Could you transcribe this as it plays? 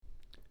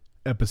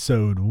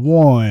episode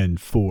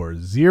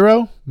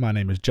 140. My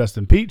name is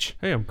Justin Peach.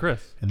 Hey, I'm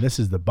Chris. And this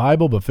is the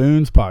Bible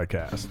Buffoons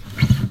Podcast.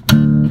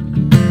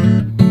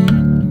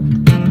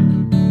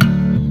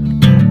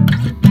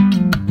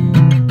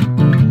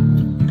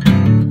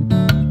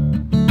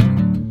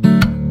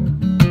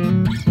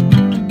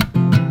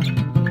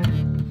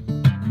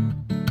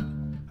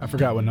 I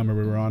forgot what number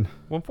we were on.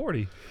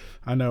 140.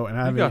 I know, and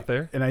I got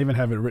there. And I even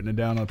have it written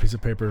down on a piece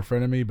of paper in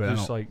front of me. But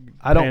Just I like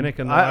don't panic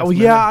in the I last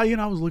minute.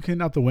 I was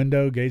looking out the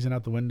window, gazing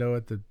out the window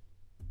at the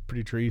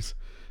pretty trees,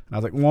 and I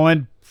was like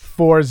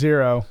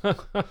 140.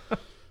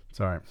 It's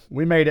all right.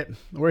 We made it.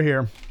 We're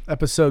here.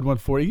 Episode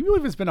 140. Can you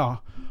believe it's been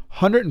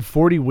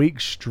 140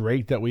 weeks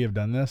straight that we have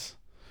done this?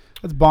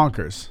 That's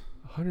bonkers.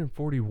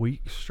 140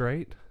 weeks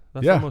straight?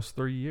 That's Yeah. almost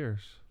 3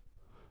 years.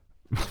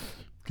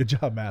 Good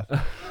job, math.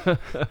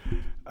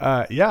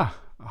 Yeah,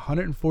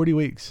 140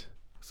 weeks.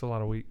 That's a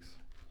lot of weeks.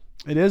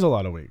 It is a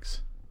lot of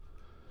weeks.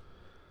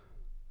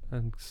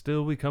 And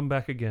still we come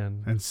back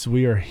again. And so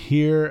we are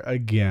here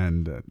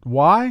again.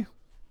 Why?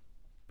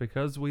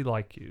 Because we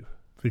like you.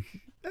 Eh,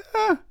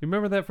 You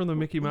remember that from the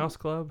Mickey Mouse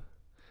Club?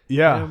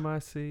 yeah.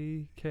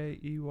 Mickey.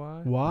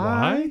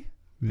 Why?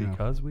 Yeah.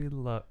 Because we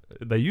love...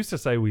 They used to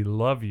say we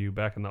love you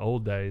back in the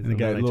old days. And it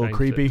got then a they little changed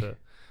creepy. it to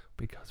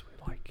because we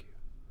like you.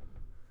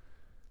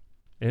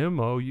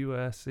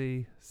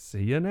 Mousc.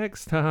 See you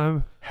next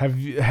time.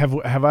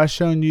 Have I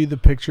shown you the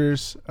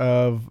pictures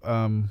of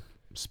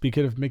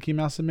speaking of Mickey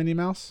Mouse and Minnie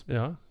Mouse?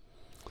 Yeah.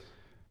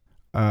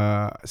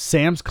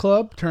 Sam's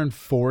Club turned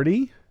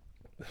 40.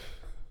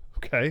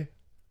 Okay.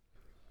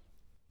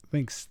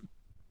 Thanks.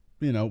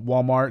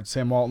 Walmart,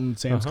 Sam Walton,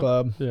 Sam's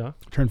Club Yeah.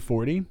 turned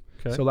 40.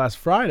 Okay. So last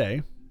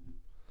Friday,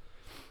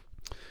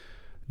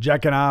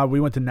 Jack and I, we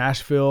went to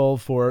Nashville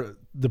for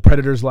the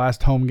Predators'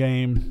 last home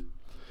game.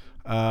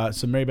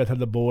 So Mary Beth had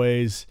the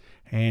boys,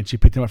 and she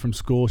picked them up from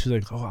school. She's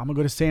like, "Oh, I'm gonna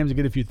go to Sam's and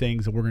get a few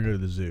things, and we're gonna go to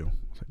the zoo."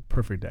 I was like,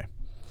 "Perfect day."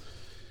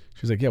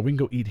 She's like, "Yeah, we can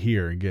go eat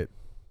here and get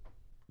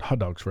hot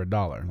dogs for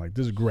 $1." I'm like,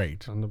 "This is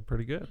great. Sounded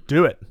pretty good.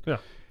 Do it." Yeah.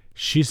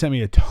 She sent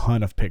me a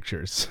ton of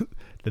pictures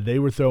that they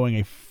were throwing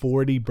a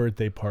 40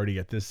 birthday party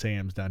at this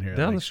Sam's down here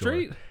Down at the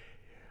street?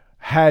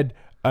 Had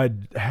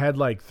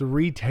like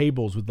 3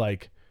 tables with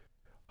like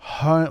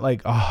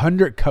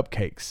 100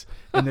 cupcakes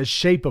in the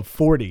shape of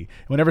 40.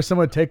 Whenever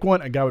someone would take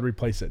one, a guy would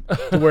replace it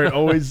to where it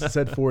always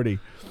said 40.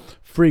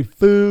 Free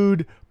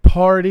food,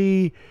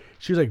 party.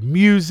 She was like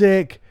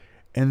music,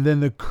 and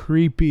then the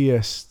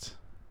creepiest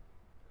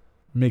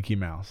Mickey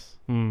Mouse.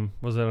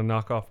 Was that a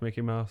knockoff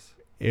Mickey Mouse?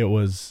 It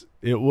was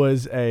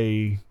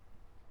a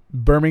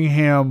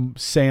Birmingham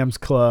Sam's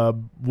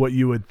Club, what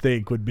you would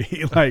think would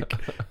be like,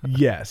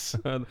 yes.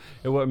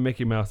 It wasn't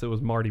Mickey Mouse. It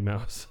was Marty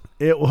Mouse.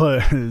 It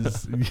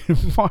was,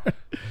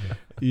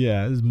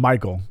 yeah, it was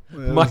Michael.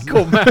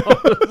 Michael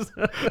Mouse.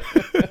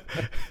 It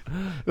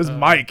was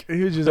Mike.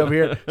 He was just over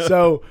here.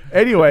 So,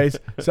 anyways,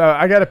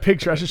 I got a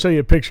picture. I should show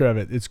you a picture of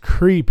it. It's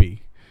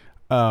creepy.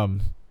 But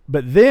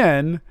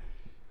then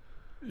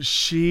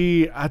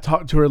I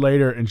talked to her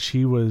later, and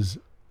she was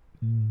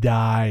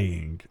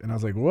dying. And I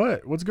was like,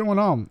 what? What's going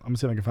on? I'm going to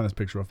see if I can find this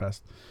picture real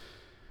fast.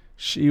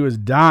 She was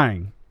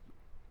dying.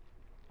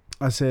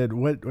 I said,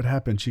 what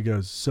happened? She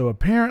goes, so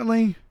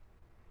apparently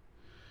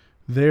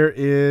there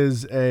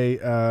is a,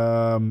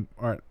 all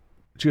right.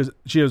 She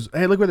goes,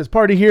 hey, look at this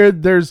party here.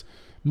 There's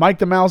Mike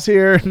the Mouse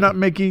here, not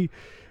Mickey.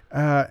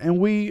 And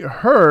we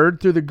heard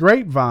through the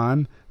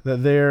grapevine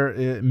that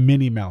there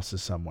Minnie Mouse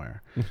is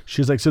somewhere.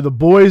 She's like, so the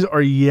boys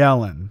are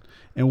yelling,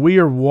 and we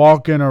are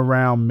walking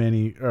around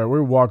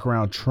we're walking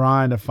around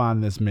trying to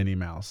find this Minnie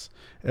Mouse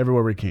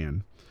everywhere we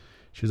can.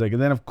 She's like,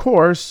 and then of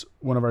course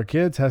one of our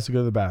kids has to go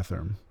to the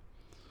bathroom.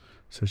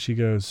 So she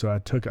goes, I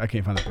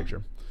can't find the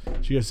picture.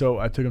 She goes, so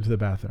I took him to the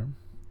bathroom,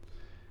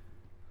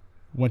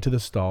 went to the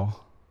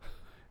stall,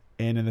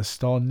 and in the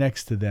stall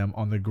next to them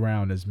on the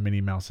ground is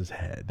Minnie Mouse's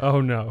head.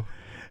 Oh, no.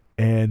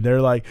 And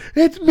they're like,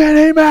 it's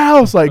Minnie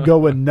Mouse, like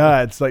going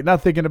nuts, like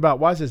not thinking about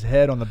why is his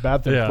head on the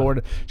bathroom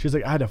floor. She's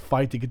like, I had to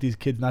fight to get these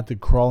kids not to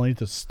crawl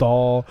into the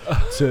stall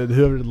to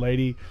whoever the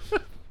lady.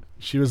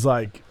 She was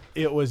like,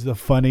 it was the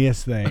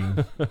funniest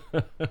thing.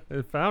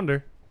 It found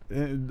her.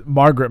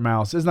 Margaret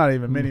Mouse. It's not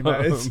even Minnie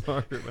Mouse.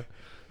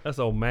 That's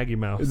old Maggie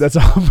Mouse. That's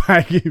all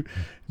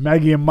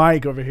Maggie and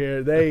Mike over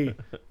here.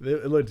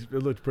 It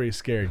looked pretty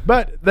scary,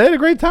 but they had a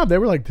great time. They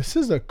were like, this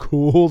is a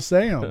cool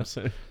Sam's.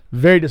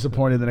 Very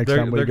disappointed the next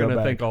time we go back. They're going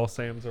to think all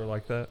Sam's are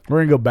like that. We're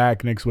going to go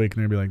back next week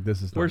and they're going to be like,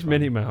 this is not Where's fun.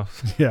 Minnie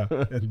Mouse? Yeah,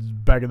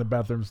 and back in the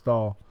bathroom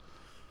stall.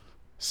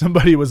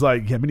 Somebody was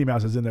like, yeah, Minnie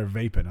Mouse is in there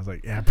vaping. I was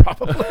like, yeah,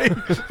 probably.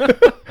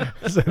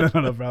 I said,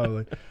 no,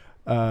 probably.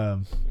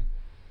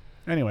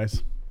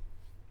 Anyways.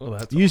 Well,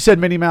 that's you said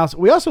Minnie Mouse.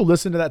 We also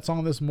listened to that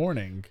song this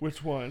morning.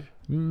 Which one?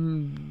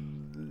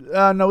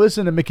 No,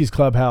 listen to Mickey's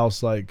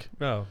Clubhouse, like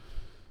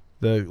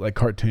the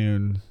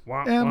cartoon.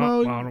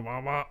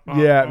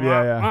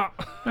 Yeah.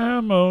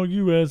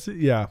 M-O-U-S.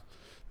 Yeah.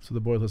 So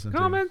the boy listened to.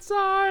 Come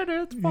inside,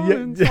 it's fun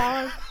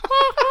inside.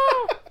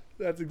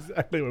 That's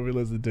exactly what we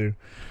listened to.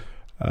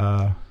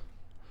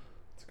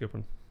 It's a good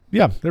one.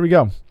 Yeah, there we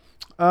go.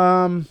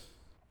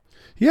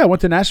 Yeah, I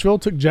went to Nashville,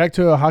 took Jack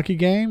to a hockey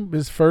game,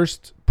 his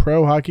first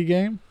pro hockey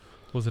game.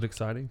 Was it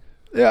exciting?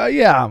 Yeah,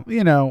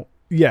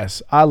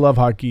 yes, I love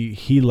hockey.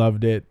 He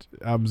loved it.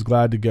 I was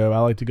glad to go. I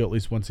like to go at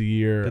least once a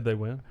year. Did they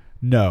win?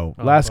 No.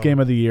 Oh, Last game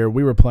of the year,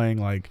 we were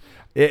playing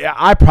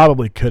I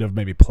probably could have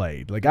maybe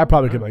played. I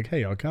probably could be like,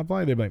 hey, y'all, can I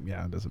play? They'd be like,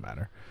 yeah, it doesn't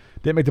matter.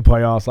 Didn't make the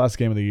playoffs. Last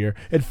game of the year.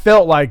 It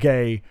felt like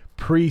a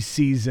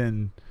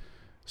preseason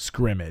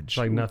scrimmage.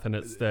 Like nothing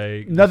at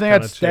stake. Nothing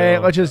at stake.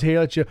 Chill. Let's just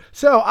hear.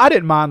 So I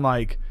didn't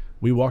mind.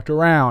 We walked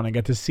around and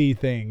got to see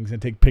things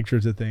and take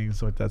pictures of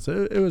things like that.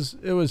 So it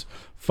was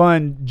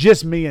fun.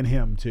 Just me and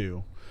him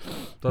too.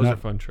 Those are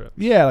fun trips.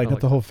 Yeah, not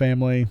the whole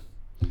family.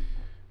 So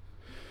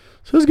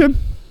it was good.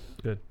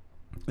 Good.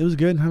 It was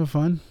good. Having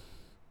fun.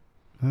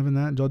 Having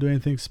that. Did y'all do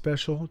anything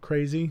special,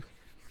 crazy?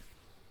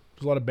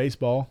 There's a lot of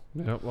baseball.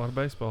 Yep, a lot of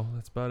baseball.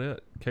 That's about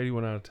it. Katie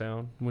went out of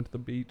town. Went to the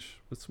beach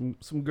with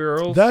some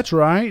girls. That's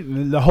right.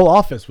 The whole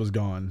office was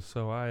gone.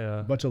 So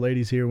a bunch of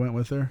ladies here went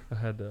with her. I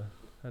had to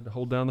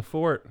hold down the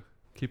fort,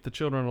 keep the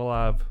children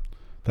alive.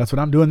 That's what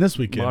I'm doing this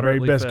weekend.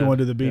 Moderately Very best fed. going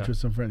to the beach with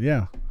some friends.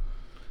 Yeah.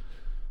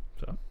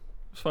 So it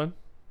was fun.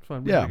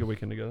 We Yeah. had a good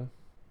weekend together.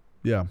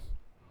 Yeah.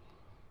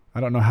 I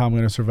don't know how I'm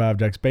going to survive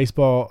Jack's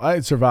baseball.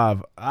 I'd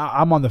survive.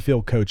 I'm on the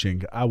field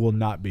coaching. I will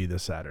not be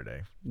this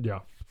Saturday. Yeah.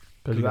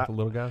 Because you got the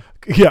little guys?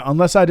 Yeah,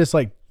 unless I just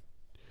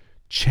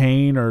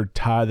chain or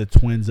tie the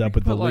twins up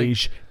with the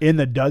leash in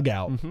the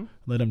dugout. Mm-hmm.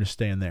 Let them just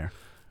stay in there.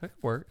 That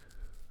could work.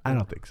 I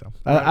don't think so.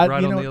 Right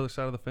on the other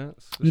side of the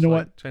fence. Just you know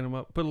what? Chain them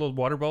up. Put a little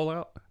water bowl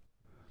out.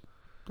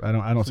 I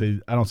don't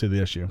see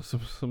the issue.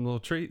 Some little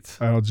treats.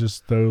 I'll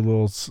just throw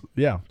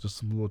just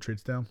some little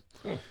treats down.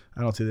 Hmm.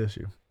 I don't see the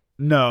issue.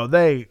 No,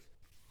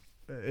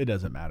 it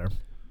doesn't matter.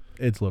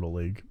 It's Little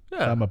League.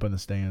 Yeah. I'm up in the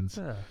stands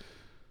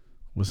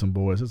with some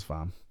boys. It's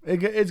fine.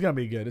 It's going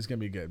to be good. It's going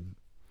to be good.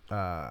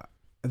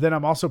 Then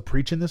I'm also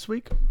preaching this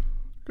week.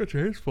 Got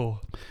your hands full.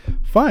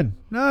 Fun.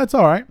 No, it's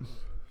all right.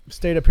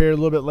 Stayed up here a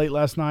little bit late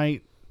last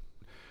night.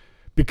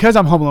 Because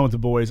I'm home alone with the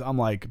boys, I'm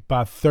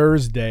by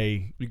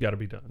Thursday, You got to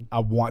be done. I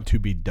want to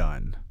be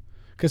done.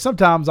 Because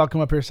sometimes I'll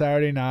come up here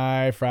Saturday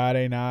night,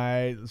 Friday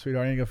night.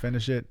 Sweetheart, ain't going to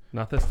finish it.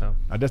 Not this time.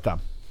 Not this time.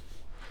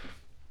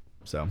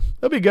 So,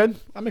 it'll be good.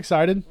 I'm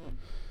excited.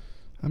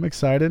 I'm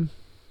excited.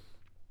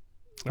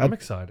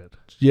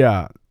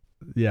 Yeah.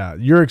 Yeah.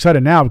 You're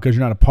excited now because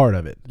you're not a part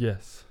of it.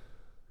 Yes.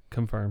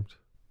 Confirmed.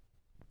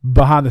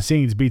 Behind the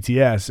scenes,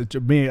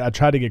 BTS. I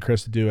tried to get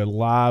Chris to do a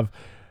live.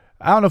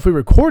 I don't know if we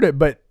record it,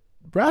 but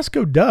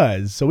Brasco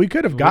does. So we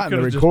could have gotten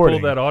the recording.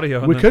 Just pulled that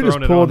audio. We could have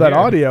just pulled that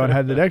audio and had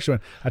had the next one.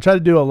 I tried to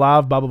do a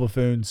live Bible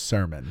Buffoon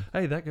sermon.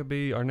 Hey, that could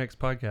be our next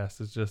podcast.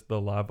 Is just the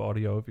live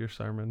audio of your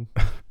sermon.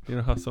 You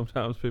know how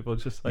sometimes people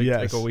just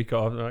take a week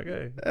off and they're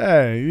like,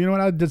 hey, you know what?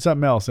 I did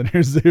something else, and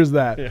here's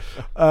that.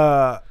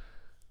 Yeah.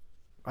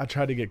 I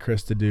tried to get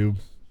Chris to do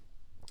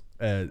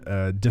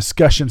a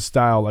discussion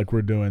style like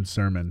we're doing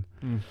sermon,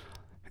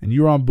 and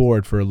you were on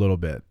board for a little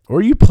bit,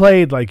 or you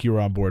played like you were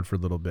on board for a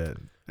little bit,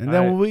 and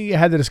then we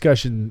had the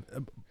discussion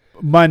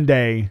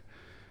Monday.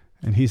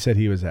 And he said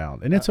he was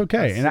out, and it's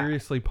okay. I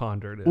seriously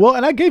pondered it. Well,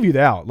 and I gave you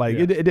the out.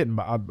 It didn't.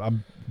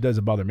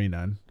 Doesn't bother me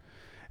none.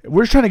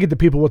 We're just trying to get the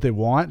people what they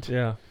want.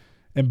 Yeah.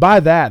 And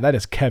by that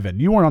is Kevin.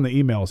 You weren't on the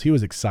emails. He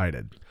was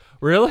excited.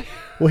 Really?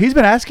 Well, he's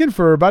been asking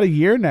for about a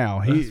year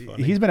now. That's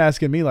funny. He's been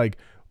asking me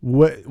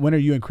when are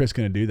you and Chris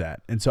going to do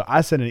that? And so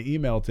I sent an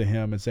email to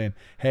him and saying,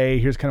 hey,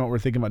 here's kind of what we're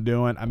thinking about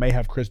doing. I may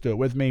have Chris do it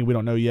with me. We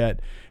don't know yet.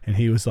 And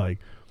he was like,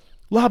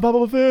 Live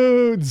Bible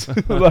Foods.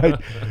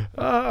 Then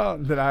I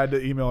had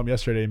to email him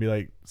yesterday and be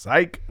like,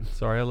 psych.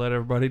 Sorry I let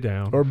everybody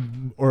down.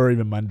 Or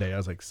even Monday. I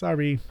was like,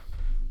 sorry.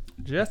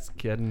 Just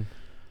kidding.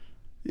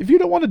 If you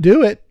don't want to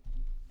do it,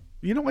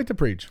 you don't like to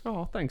preach.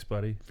 Oh, thanks,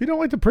 buddy. If you don't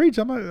like to preach,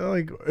 I'm not,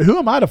 who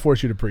am I to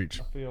force you to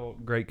preach? I feel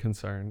great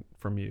concern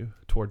from you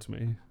towards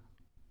me.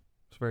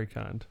 It's very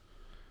kind.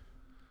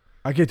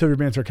 I can't tell you're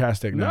being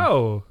sarcastic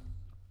now.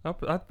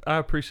 No. I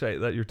appreciate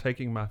that you're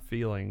taking my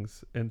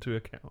feelings into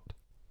account.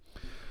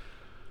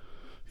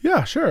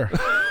 Yeah, sure.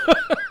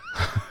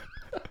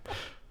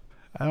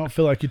 I don't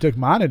feel like you took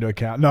mine into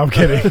account. No, I'm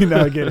kidding. No,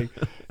 I'm kidding.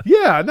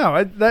 Yeah,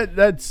 no,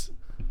 that's.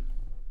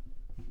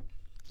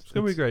 It's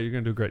gonna be great. You're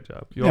gonna do a great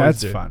job.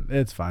 It's fun.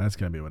 It's fine. It's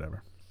gonna be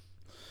whatever.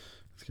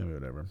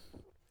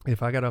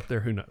 If I got up there,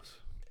 who knows?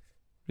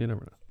 You never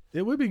know.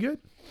 It would be good.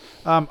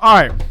 All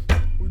right.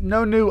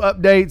 No new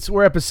updates.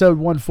 We're episode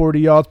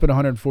 140, y'all. It's been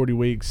 140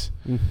 weeks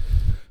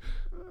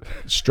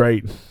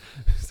straight.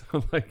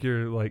 Sound like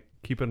you're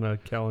keeping a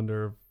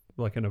calendar of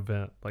an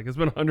event. It's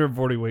been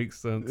 140 weeks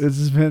since.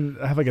 It's been.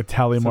 I have a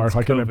tally mark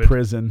like COVID. I'm in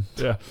prison.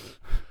 Yeah.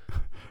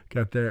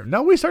 Got there.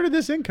 No, we started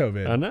this in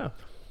COVID. I know.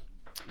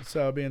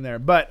 So being there,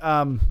 but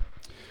all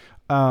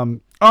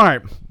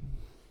right.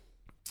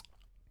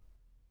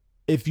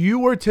 If you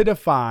were to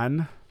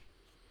define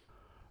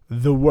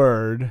the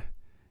word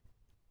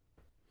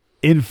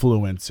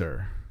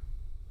influencer,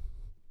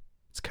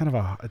 it's kind of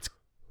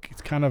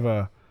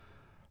a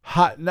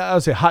hot. No, I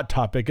would say hot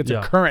topic. It's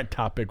a current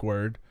topic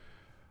word.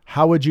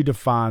 How would you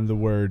define the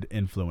word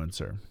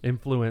influencer?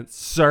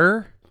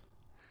 Influencer?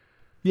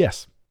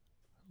 Yes.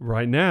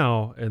 right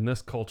now, in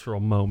this cultural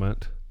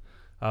moment,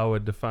 I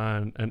would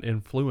define an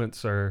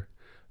influencer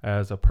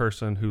as a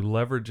person who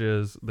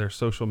leverages their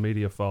social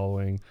media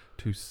following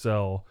to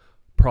sell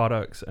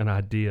products and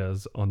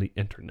ideas on the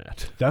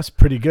internet. That's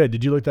pretty good.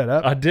 Did you look that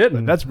up? I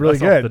didn't. That's really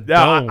good.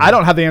 Yeah, I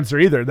don't have the answer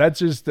either. That's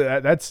just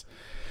that's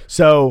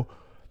so.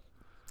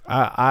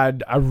 I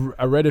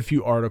read a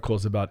few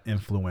articles about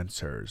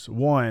influencers.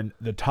 One,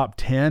 the top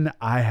 10.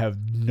 I have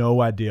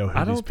no idea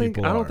who these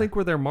people are. I don't think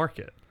we're their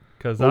market.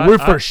 Because we're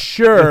for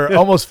sure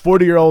almost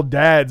 40-year-old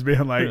dads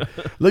being like,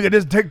 "Look at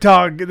this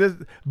TikTok."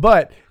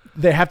 But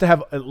they have to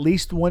have at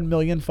least 1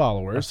 million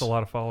followers. That's a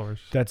lot of followers.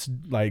 That's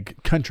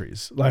like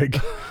countries, like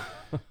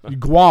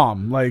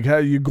Guam. Like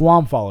how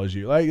Guam follows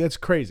you. Like that's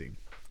crazy.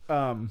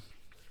 I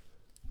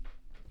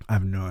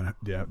have no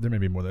idea. There may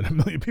be more than 1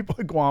 million people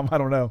in Guam. I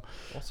don't know.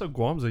 Also,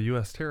 Guam's a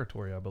U.S.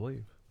 territory, I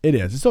believe. It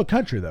is. It's still a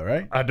country, though,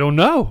 right? I don't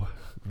know.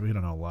 We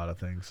don't know a lot of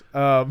things.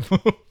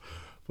 But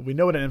we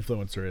know what an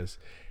influencer is.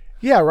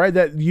 Yeah, right.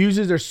 That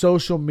uses their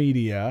social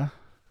media,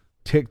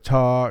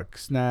 TikTok,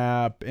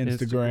 Snap,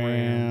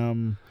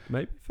 Instagram.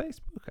 Maybe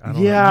Facebook. I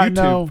don't know. YouTube,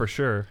 no. For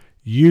sure.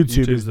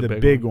 YouTube is the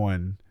big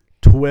one.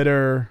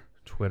 Twitter.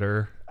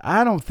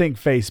 I don't think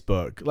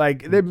Facebook.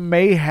 Like, they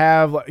may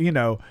have,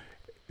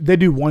 they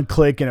do one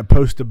click and a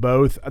post to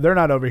both. They're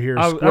not over here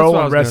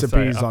scrolling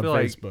recipes on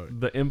Facebook. Like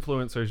the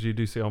influencers you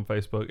do see on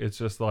Facebook, it's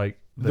just like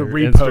their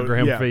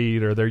Instagram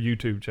feed or their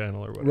YouTube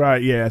channel or whatever.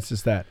 Right, yeah, it's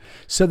just that.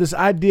 So this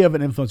idea of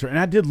an influencer, and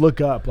I did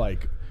look up,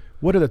 like,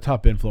 what are the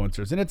top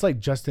influencers? And it's like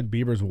Justin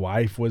Bieber's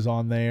wife was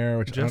on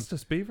there.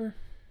 Justice Bieber?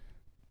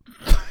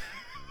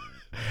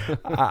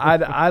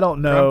 I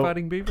don't know.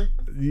 Crime-fighting Bieber?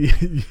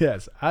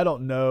 Yes, I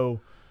don't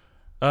know.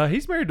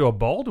 He's married to a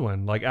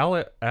Baldwin, like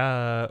Alec.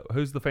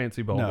 Who's the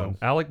fancy Baldwin?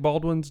 No. Alec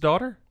Baldwin's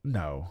daughter?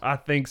 No, I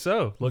think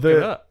so. Look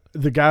it up.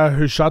 The guy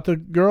who shot the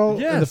girl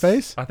in the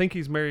face. I think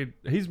he's married.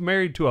 He's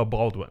married to a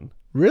Baldwin.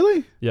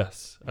 Really?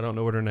 Yes. I don't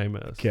know what her name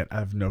is. I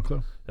have no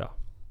clue. Yeah,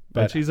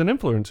 but she's an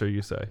influencer.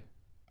 You say?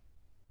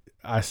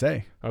 I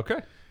say. Okay.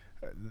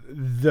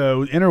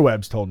 The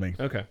interwebs told me.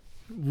 Okay.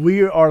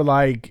 We are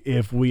like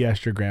if we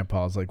asked your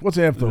grandpa, it's like, what's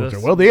an influencer?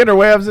 Well, the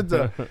interwebs. It's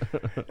a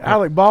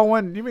Alec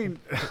Baldwin. You mean?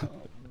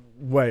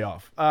 Way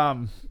off.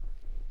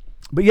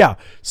 But yeah,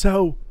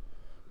 so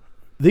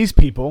these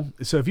people,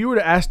 so if you were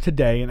to ask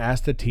today and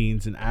ask the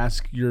teens and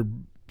ask your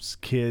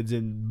kids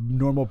and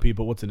normal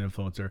people, what's an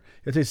influencer?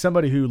 It's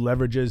somebody who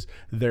leverages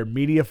their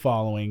media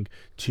following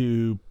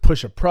to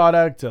push a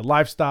product, a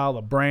lifestyle,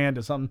 a brand,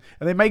 or something,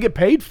 and they may get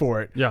paid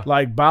for it. Yeah.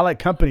 Like by like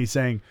companies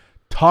saying,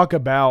 talk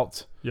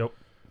about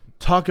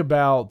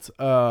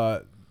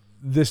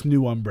this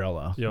new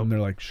umbrella. Yep. And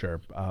they're like,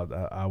 sure,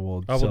 I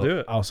will do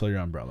it. I'll sell your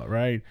umbrella,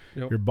 right?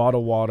 Yep. Your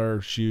bottled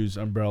water, shoes,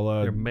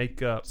 umbrella, your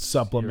makeup,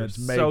 supplements,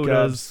 your makeup,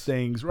 sodas.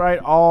 things, right?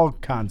 All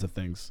kinds of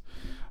things.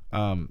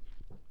 And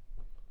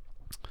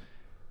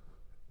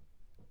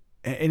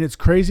it's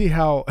crazy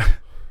how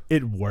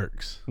it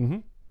works. Mm-hmm.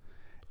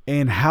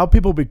 And how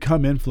people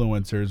become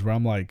influencers where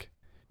I'm like,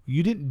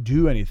 you didn't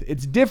do anything.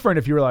 It's different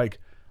if you were like,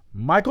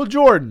 Michael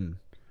Jordan,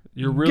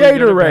 you're really Gatorade.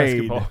 good at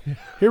basketball.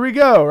 Here we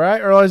go, right?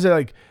 Or is it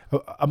like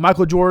a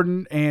Michael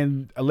Jordan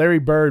and a Larry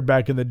Bird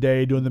back in the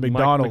day doing the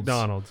McDonald's?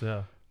 McDonald's,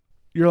 yeah.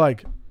 You're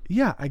like,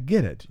 yeah, I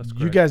get it. That's You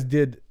great. guys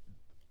did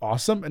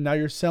awesome, and now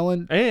you're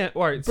selling. And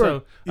right,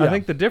 so I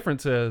think the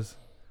difference is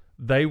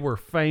they were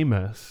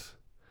famous,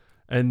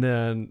 and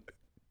then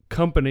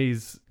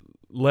companies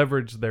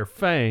leverage their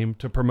fame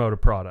to promote a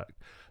product.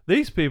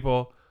 These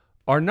people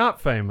are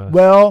not famous,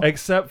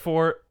 except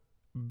for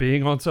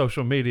being on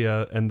social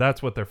media, and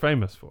that's what they're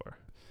famous for.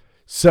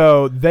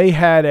 So they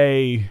had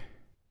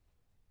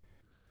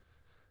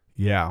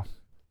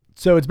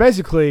So it's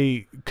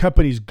basically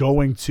companies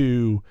going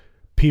to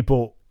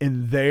people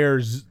in their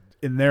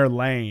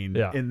lane,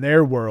 in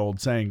their world,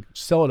 saying,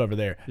 sell it over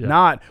there. Yeah.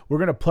 Not, we're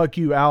going to pluck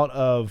you out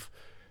of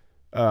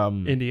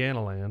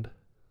Indiana land.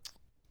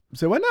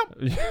 Say what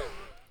now?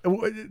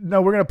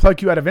 No, we're going to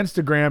pluck you out of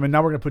Instagram, and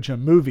now we're going to put you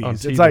in movies. On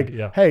TV, it's like,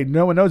 yeah. Hey,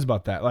 no one knows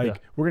about that.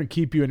 Like, we're going to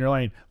keep you in your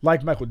lane.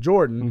 Like Michael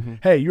Jordan. Mm-hmm.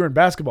 Hey, you're in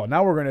basketball.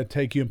 Now we're going to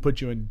take you and put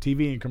you in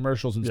TV and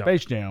commercials and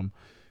Space Jam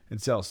and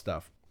sell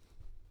stuff.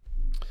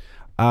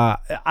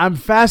 I'm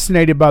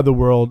fascinated by the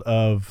world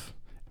of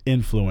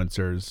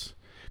influencers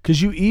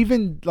because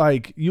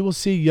you will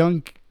see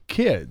young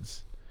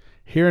kids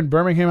here in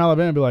Birmingham,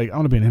 Alabama, be like, I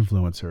want to be an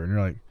influencer. And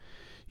you're like,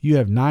 you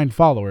have 9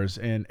 followers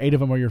and 8 of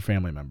them are your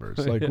family members.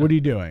 Like, what are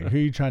you doing? Who are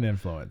you trying to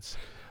influence?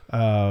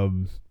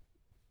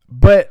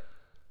 But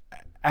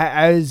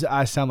as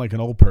I sound like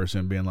an old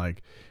person being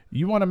like,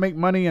 you want to make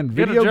money in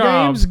video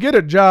games? Get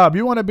a job.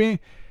 You want to be...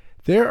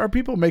 There are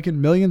people making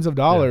millions of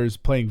dollars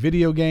playing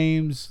video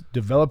games,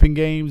 developing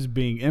games,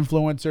 being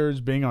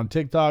influencers, being on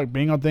TikTok,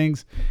 being on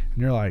things.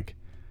 And you're like,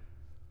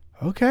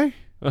 okay,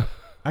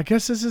 I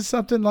guess this is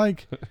something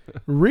like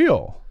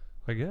real.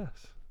 I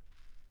guess.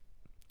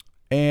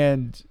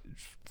 And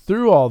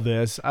through all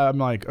this, I'm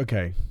like,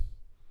 okay,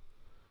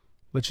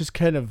 let's just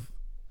kind of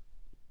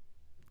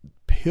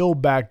peel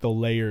back the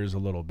layers a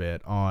little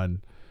bit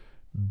on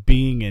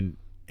being an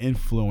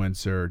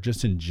influencer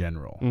just in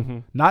general, Mm-hmm.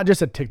 not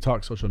just a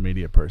TikTok social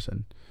media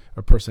person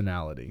or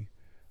personality.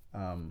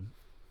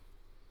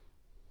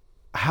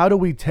 How do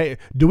we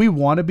do we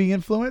want to be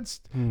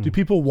influenced? Do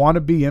people want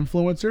to be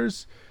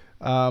influencers?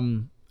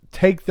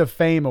 Take the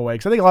fame away.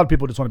 Because I think a lot of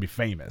people just want to be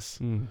famous.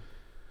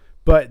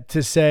 But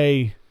to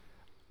say,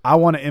 I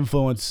want to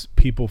influence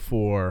people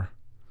for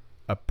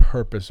a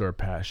purpose or a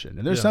passion.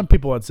 And there's some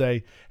people that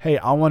say, hey,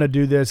 I want to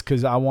do this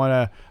because I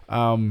want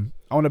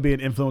to be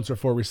an influencer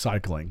for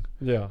recycling.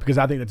 Yeah. Because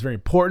I think that's very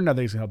important. I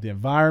think it's going to help the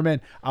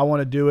environment. I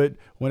want to do it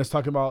when it's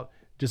talking about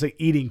just like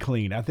eating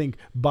clean. I think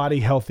body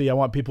healthy. I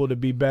want people to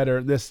be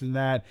better, this and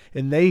that.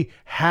 And they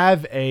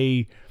have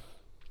a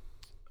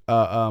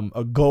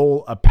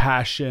goal, a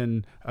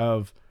passion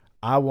of,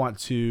 I want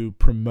to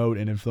promote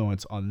and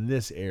influence on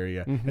this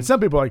area. And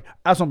some people are like,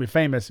 I just want to be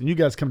famous, and you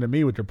guys come to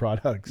me with your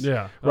products.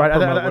 Yeah. Right.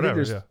 I think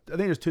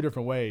there's two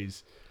different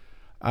ways.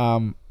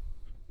 Do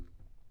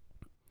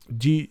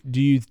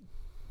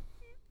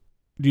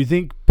you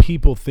think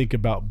people think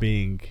about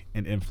being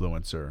an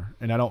influencer?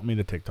 And I don't mean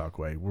the TikTok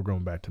way. We're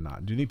going back to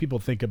not. Do you think people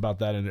think about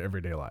that in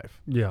everyday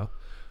life? Yeah.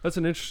 That's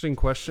an interesting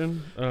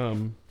question.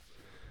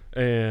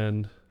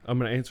 And I'm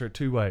going to answer it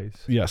two ways.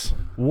 Yes.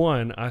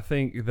 One, I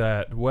think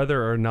that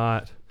whether or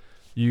not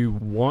you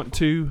want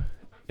to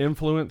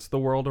influence the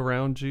world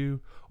around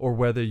you or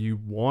whether you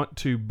want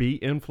to be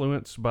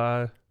influenced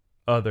by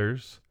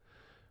others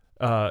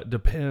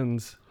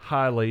depends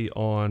highly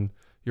on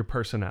your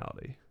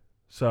personality.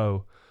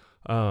 So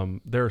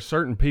there are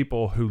certain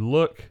people who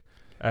look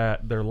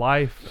at their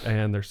life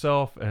and their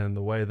self and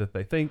the way that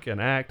they think and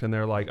act, and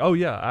they're like, oh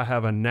yeah, I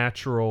have a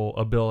natural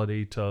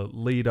ability to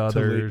lead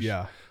others.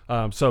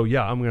 So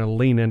yeah, I'm going to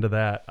lean into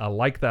that. I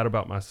like that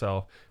about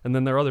myself. And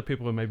then there are other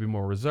people who may be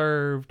more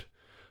reserved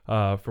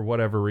for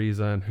whatever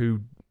reason,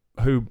 who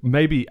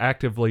maybe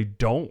actively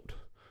don't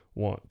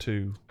want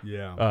to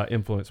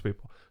influence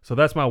people. So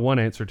that's my one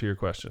answer to your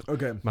question.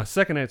 Okay. My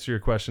second answer to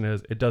your question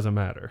is it doesn't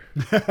matter.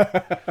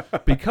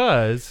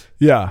 Because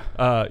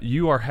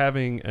you are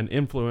having an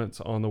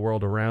influence on the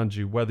world around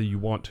you whether you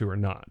want to or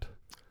not.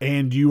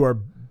 And you are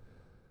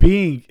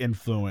being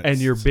influenced. And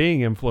you're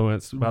being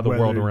influenced by the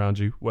world around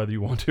you whether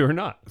you want to or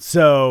not.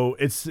 So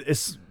it's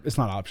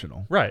not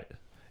optional. Right.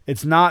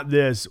 It's not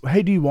this,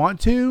 hey, do you want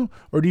to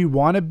or do you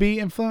want to be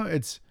influenced?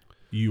 It's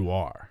you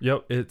are.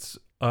 Yep. It's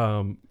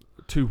to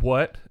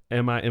what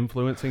am I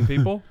influencing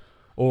people?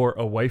 Or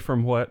away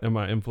from what am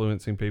I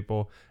influencing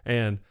people,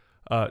 and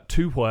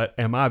to what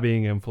am I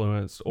being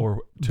influenced,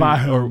 or to, by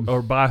whom,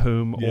 or by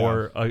whom,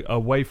 or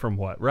away from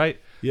what, right?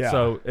 Yeah.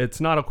 So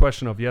it's not a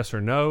question of yes or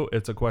no;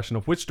 it's a question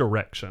of which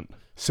direction.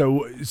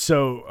 So,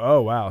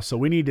 oh wow. So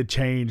we need to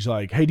change.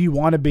 Like, hey, do you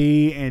want to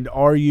be, and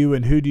are you,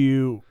 and who do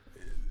you?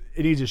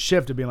 It needs a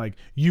shift to being like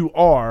you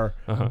are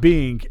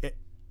being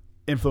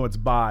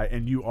influenced by,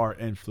 and you are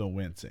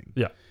influencing.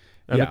 Yeah.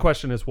 And the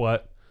question is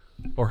what,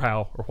 or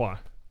how, or why.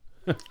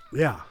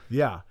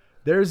 Yeah.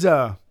 There's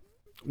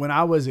when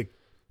I was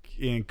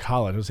in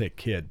college, I was a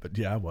kid, but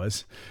I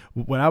was.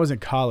 When I was in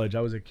college,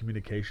 I was in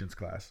communications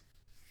class.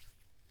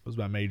 It was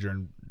my major,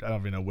 and I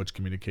don't even know which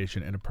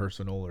communication,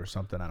 interpersonal or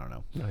something. I don't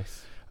know.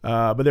 Nice.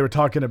 But they were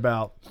talking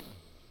about,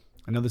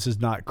 I know this is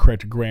not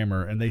correct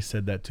grammar, and they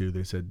said that too.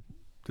 They said,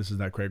 this is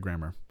not correct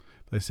grammar.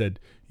 They said,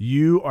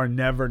 you are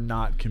never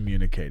not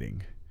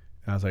communicating.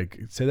 And I was like,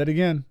 say that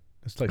again.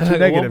 It's like two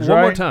negatives, right?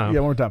 One more time.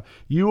 Yeah, one more time.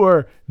 You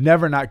are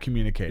never not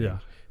communicating. Yeah.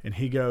 And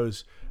he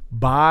goes,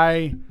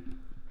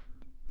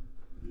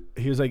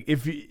 he was like,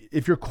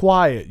 if you're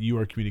quiet, you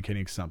are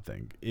communicating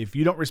something. If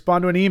you don't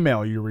respond to an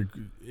email,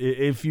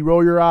 if you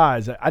roll your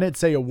eyes, I didn't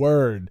say a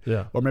word.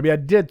 Yeah. Or maybe I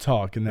did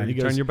talk. And then he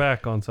goes, turn your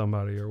back on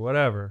somebody or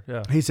whatever.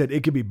 Yeah. He said,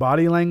 it could be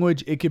body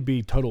language. It could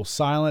be total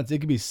silence. It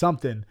could be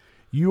something.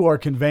 You are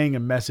conveying a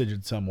message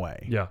in some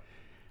way. Yeah.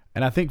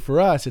 And I think for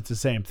us, it's the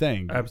same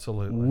thing.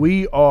 Absolutely.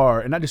 We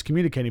are, and not just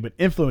communicating, but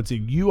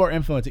influencing. You are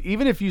influencing.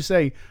 Even if you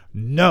say,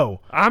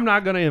 no, I'm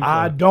not going to influence.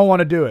 I don't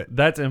want to do it.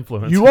 That's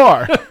influence. You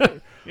are.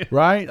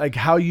 Right? Like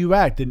how you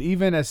act. And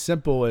even as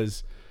simple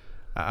as,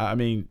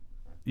 there's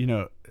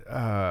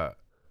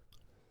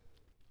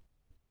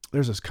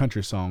this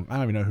country song. I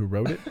don't even know who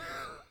wrote it.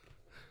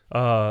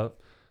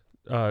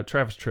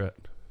 Travis Tritt.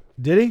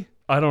 Did he?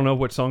 I don't know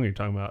what song you're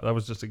talking about. That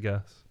was just a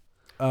guess.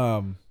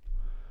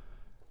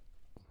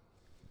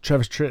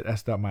 Travis Tritt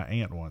asked out my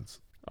aunt once.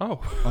 Oh.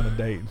 On a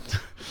date.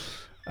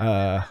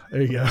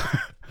 There you go.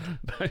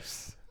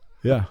 Nice.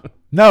 Yeah.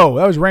 No,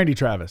 that was Randy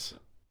Travis.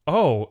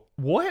 Oh,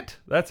 what?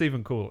 That's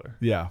even cooler.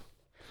 Yeah.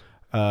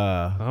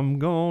 I'm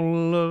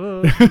gonna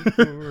love you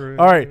forever.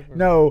 All right.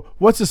 No,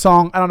 what's the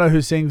song? I don't know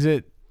who sings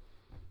it.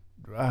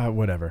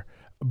 Whatever.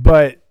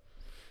 But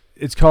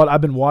it's called I've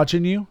Been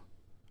Watching You.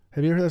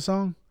 Have you heard that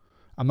song?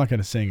 I'm not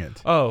going to sing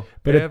it. Oh,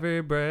 but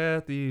every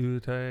breath you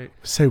take.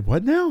 Say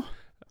what now?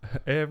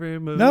 Every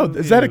move. No,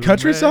 is that a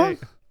country song?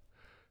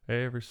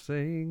 Every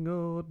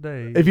single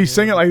day. If you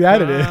sing it like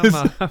that, it is.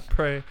 I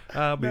pray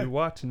I'll be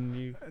watching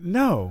you.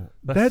 No,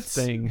 that's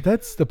Sting.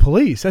 That's the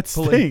Police. That's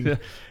Sting.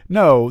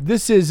 No,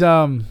 this is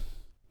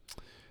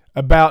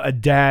about a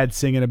dad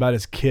singing about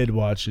his kid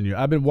watching you.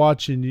 I've been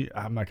watching you.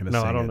 I'm not going to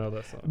sing I don't it. know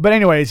that song. But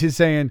anyways, he's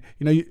saying,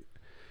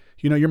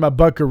 you're my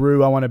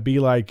buckaroo. I want to be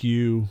like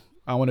you.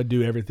 I want to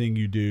do everything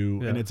you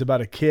do. Yeah. And it's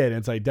about a kid. And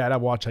it's like, Dad, I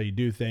watch how you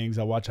do things.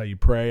 I watch how you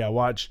pray. I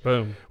watch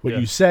what Yeah.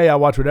 you say. I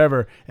watch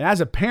whatever. And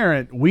as a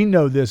parent, we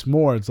know this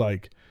more. It's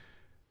like,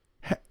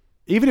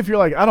 even if you're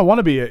like, I don't want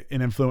to be an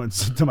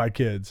influence to my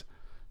kids.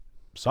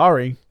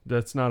 Sorry.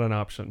 That's not an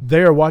option.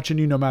 They are watching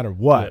you no matter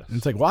what. Yes. And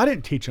it's like, well, I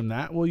didn't teach them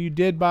that. Well, you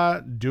did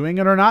by doing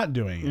it or not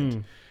doing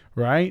it.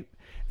 Right?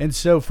 And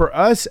so for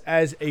us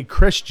as a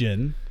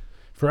Christian,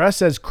 for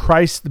us as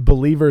Christ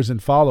believers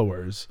and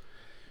followers,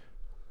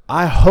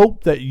 I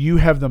hope that you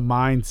have the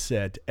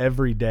mindset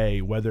every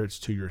day, whether it's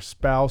to your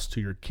spouse, to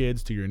your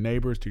kids, to your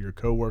neighbors, to your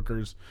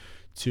coworkers,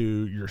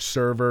 to your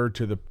server,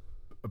 to the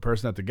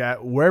person at the gas,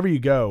 wherever you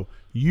go,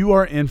 you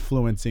are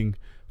influencing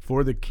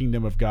for the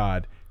kingdom of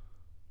God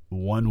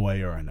one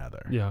way or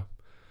another. Yeah.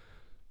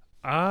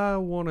 I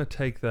want to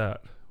take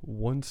that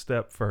one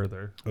step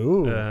further.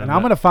 Ooh, and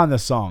I'm going to find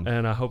this song.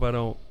 And I hope I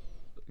don't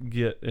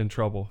get in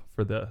trouble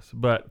for this.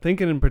 But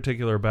thinking in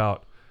particular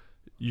about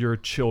your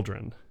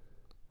children,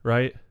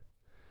 right?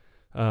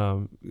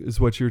 Is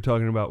what you're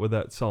talking about with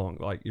that song.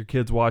 Like your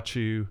kids watch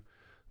you,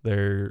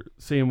 they're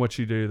seeing what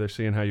you do, they're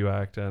seeing how you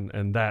act,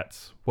 and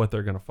that's what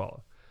they're going to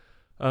follow.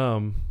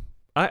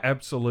 I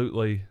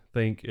absolutely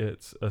think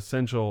it's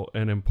essential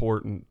and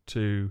important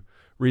to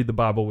read the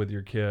Bible with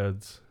your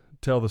kids,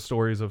 tell the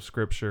stories of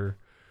Scripture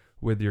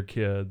with your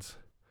kids,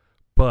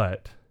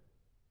 but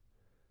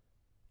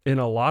in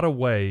a lot of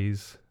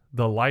ways,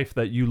 the life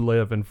that you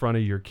live in front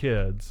of your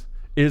kids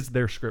is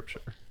their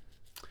Scripture.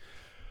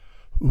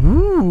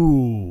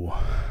 Ooh,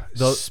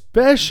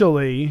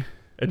 especially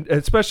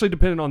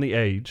depending on the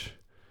age,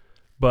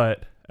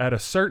 but at a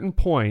certain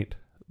point,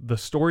 the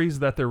stories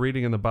that they're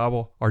reading in the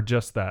Bible are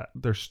just that.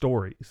 They're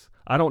stories.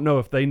 I don't know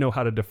if they know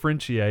how to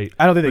differentiate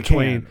I don't think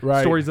between they can,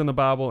 right? Stories in the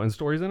Bible and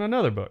stories in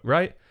another book,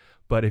 right?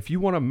 But if you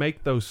want to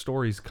make those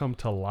stories come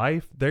to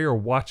life, they are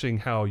watching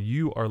how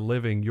you are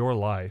living your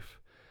life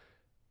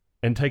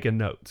and taking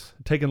notes,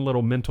 taking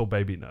little mental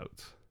baby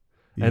notes.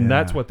 Yeah. And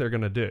that's what they're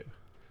going to do.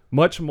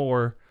 Much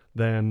more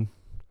than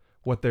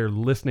what they're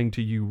listening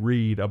to you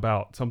read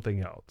about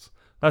something else.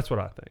 That's what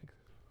I think.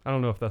 I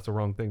don't know if that's a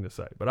wrong thing to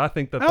say, but I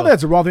think that I don't think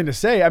that's a wrong thing to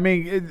say. I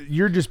mean,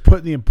 you're just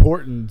putting the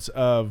importance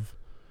of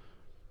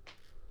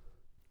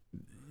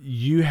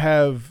you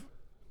have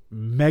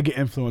mega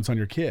influence on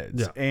your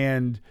kids. Yeah.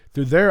 And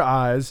through their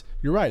eyes,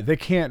 you're right. They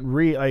can't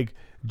read. Like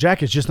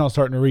Jack is just now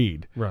starting to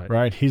read.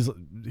 Right. He's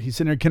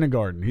sitting in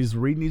kindergarten. He's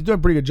reading. He's doing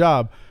a pretty good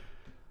job.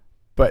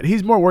 But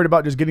he's more worried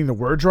about just getting the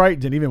words right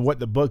than even what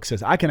the book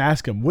says. I can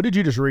ask him, what did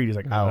you just read? He's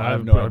like, oh, I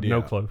have no idea.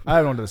 No clue.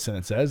 I don't know what the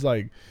sentence says.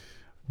 Like,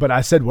 but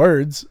I said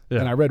words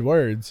and I read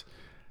words.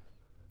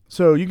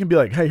 So you can be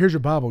like, hey, here's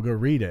your Bible. Go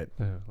read it.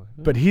 Yeah.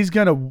 But he's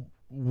going to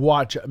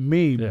watch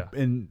me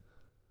and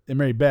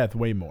Mary Beth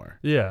way more.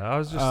 Yeah. I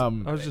was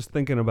just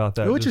thinking about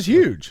that. Which is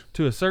huge.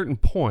 To a certain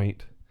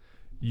point,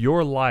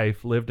 your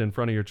life lived in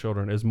front of your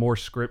children is more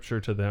Scripture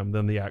to them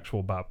than the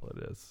actual Bible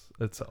it is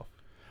itself.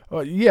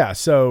 Yeah.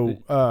 So,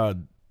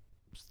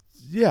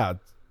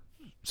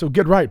 So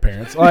get right,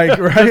 parents. Like,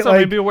 right?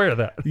 Like, be aware of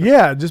that.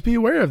 Yeah, just be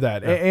aware of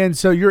that. Yeah. And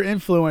so your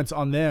influence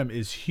on them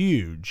is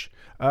huge.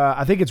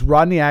 I think it's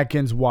Rodney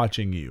Atkins,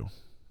 Watching You.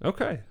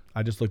 Okay.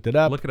 I just looked it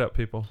up. Look it up,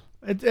 people.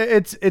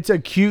 It's a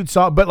cute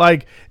song, but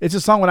like it's a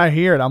song when I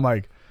hear it, I'm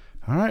like,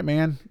 all right,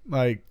 man.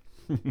 Like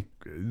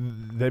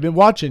they've been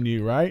watching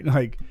you, right?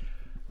 Like,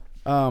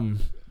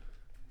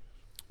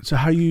 so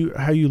how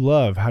you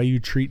love, how you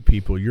treat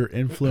people, your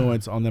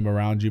influence on them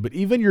around you, but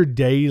even your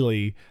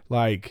daily,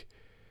 like,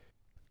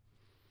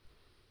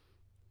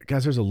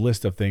 guys, there's a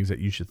list of things that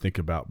you should think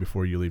about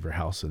before you leave your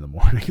house in the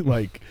morning.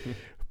 Like,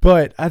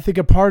 but I think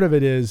a part of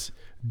it is,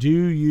 do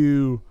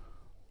you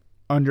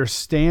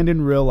understand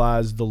and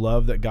realize the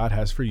love that God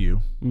has for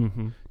you?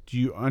 Mm-hmm. Do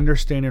you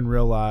understand and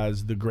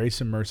realize the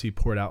grace and mercy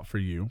poured out for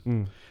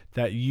you?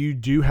 That you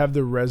do have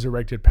the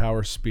resurrected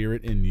power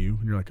spirit in you.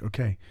 And you're like,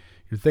 okay,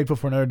 you're thankful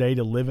for another day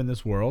to live in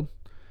this world.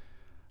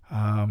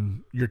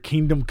 Your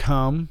kingdom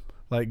come.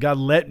 Like, God,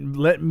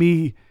 let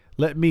me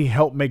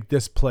help make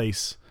this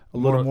place a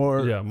little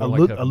more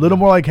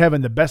like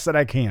heaven, the best that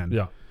I can.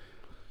 Yeah.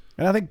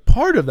 And I think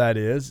part of that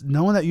is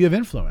knowing that you have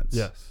influence.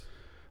 Yes.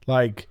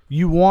 Like,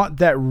 you want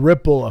that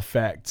ripple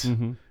effect.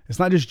 Mm-hmm. It's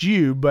not just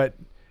you, but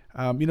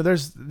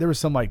there was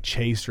some like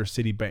Chase or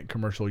Citibank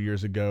commercial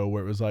years ago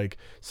where it was like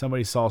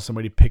somebody saw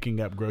somebody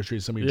picking up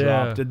groceries, somebody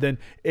dropped, and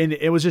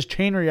it was just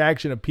chain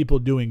reaction of people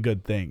doing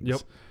good things.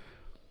 Yep.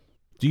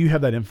 Do you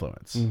have that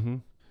influence? Mm-hmm.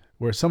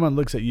 Where someone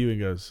looks at you and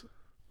goes,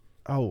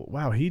 "Oh,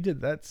 wow, he did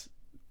that's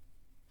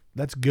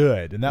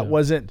good," and that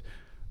wasn't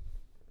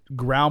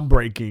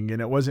groundbreaking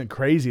and it wasn't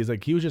crazy. It's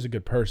like he was just a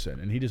good person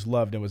and he just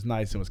loved and was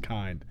nice and was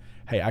kind.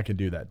 Hey, I can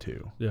do that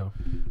too. Yeah.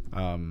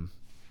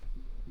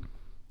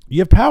 You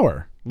have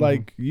power. Mm-hmm.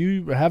 Like,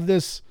 you have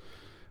this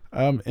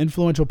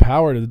influential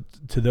power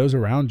to those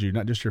around you,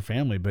 not just your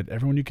family, but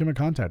everyone you come in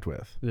contact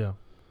with. Yeah.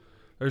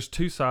 There's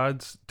two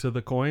sides to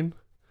the coin.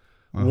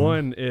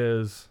 One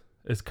is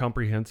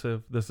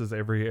comprehensive. This is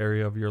every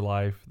area of your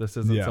life. This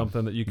isn't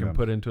something that you can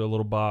put into a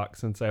little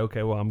box and say,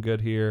 okay, well, I'm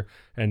good here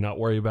and not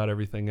worry about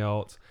everything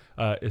else.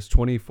 It's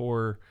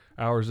 24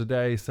 hours a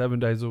day, 7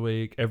 days a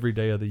week, every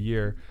day of the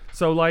year.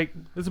 So like,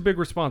 it's a big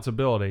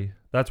responsibility.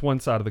 That's one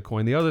side of the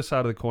coin. The other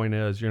side of the coin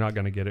is you're not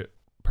going to get it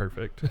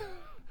perfect.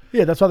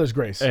 Yeah, that's why there's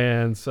grace.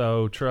 And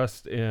so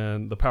trust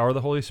in the power of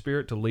the Holy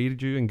Spirit to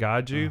lead you and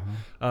guide you.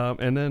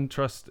 And then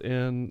trust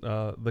in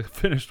the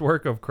finished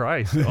work of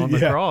Christ on the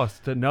cross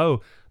to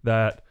know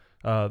that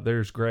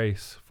there's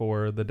grace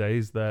for the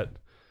days that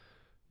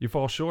you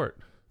fall short.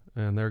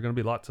 And there are going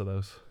to be lots of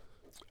those.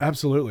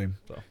 Absolutely.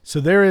 So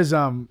there is,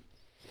 when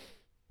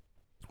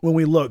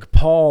we look,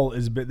 Paul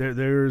is,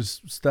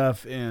 there's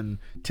stuff in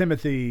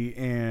Timothy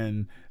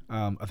and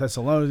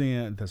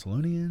Thessalonians,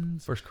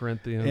 1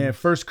 Corinthians, and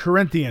 1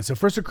 Corinthians. So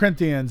 1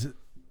 Corinthians,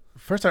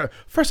 first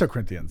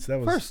Corinthians. That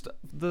was first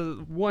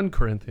the 1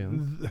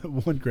 Corinthians.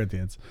 1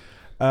 Corinthians,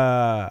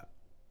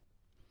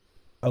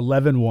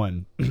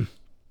 11:1.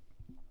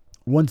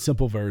 One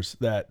simple verse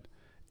that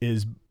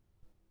is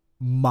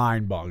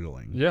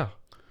mind-boggling. Yeah,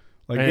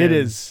 like it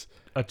is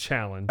a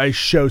challenge, a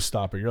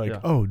showstopper. You're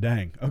like, oh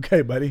dang,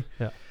 okay, buddy.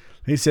 Yeah.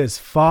 He says,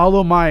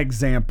 "Follow my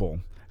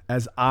example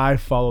as I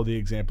follow the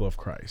example of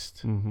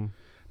Christ." Mm-hmm.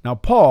 Now,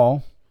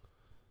 Paul,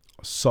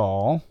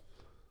 Saul,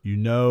 you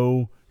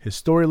know his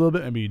story a little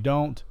bit, maybe you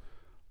don't.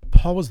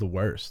 Paul was the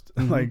worst.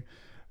 Mm-hmm. Like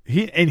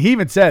he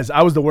even says,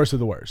 "I was the worst of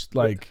the worst."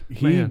 Like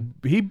he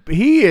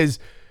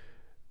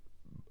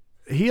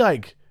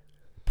like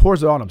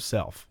pours it on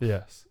himself.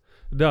 Yes.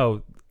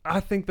 No,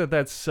 I think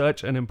that's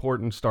such an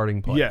important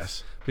starting place.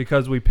 Yes.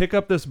 Because we pick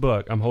up this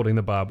book. I'm holding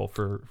the Bible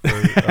for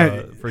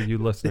you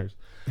listeners.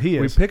 He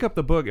is. We pick up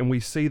the book and we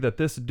see that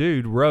this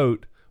dude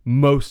wrote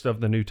most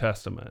of the New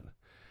Testament.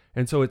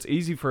 And so it's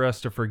easy for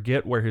us to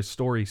forget where his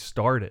story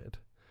started,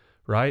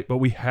 right? But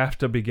we have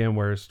to begin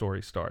where his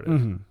story started.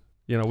 Mm-hmm.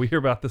 You know, we hear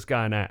about this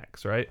guy in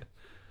Acts, right?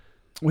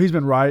 Well, he's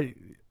been right.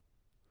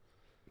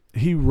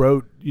 He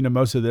wrote,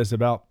 most of this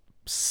about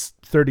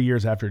 30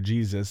 years after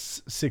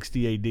Jesus,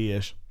 60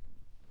 AD-ish.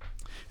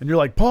 And you're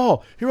like,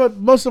 Paul, he wrote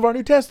most of our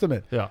New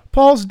Testament. Yeah.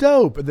 Paul's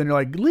dope. And then you're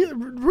like,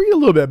 read a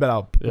little bit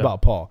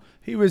about Paul.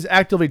 He was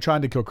actively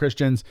trying to kill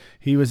Christians.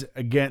 He was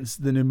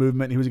against the new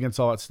movement. He was against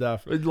all that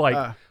stuff.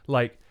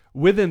 Like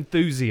with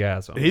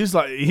enthusiasm. He's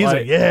like,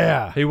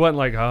 yeah. He wasn't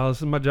like, oh, this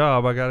is my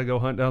job. I got to go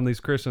hunt down these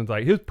Christians.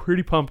 Like, he was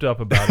pretty pumped up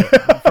about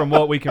it from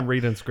what we can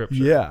read in Scripture.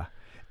 Yeah.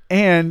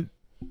 And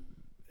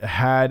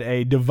had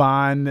a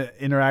divine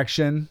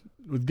interaction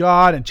with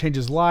God and changed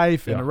his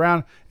life and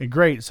around. And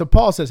great. So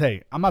Paul says,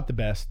 hey, I'm not the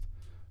best,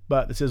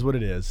 but this is what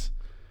it is.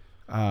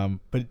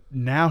 But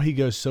now he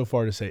goes so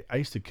far to say, I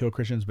used to kill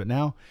Christians, but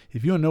now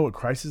if you want to know what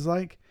Christ is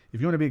like, if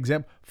you want to be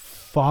exempt,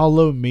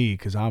 follow me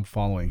because I'm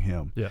following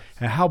him. Yeah.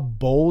 And how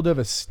bold of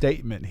a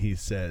statement he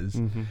says.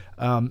 Mm-hmm.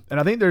 And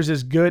I think there's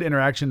this good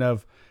interaction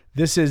of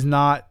this is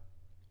not,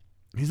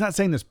 he's not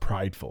saying this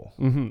prideful.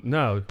 Mm-hmm.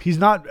 No. He's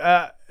not,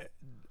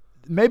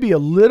 maybe a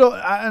little,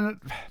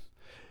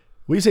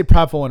 we say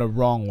prideful in a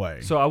wrong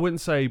way. So I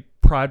wouldn't say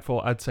prideful.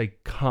 I'd say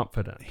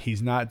confident.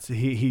 He's not,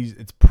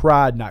 it's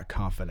pride, not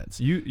confidence.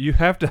 You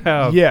have to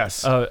have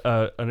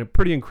a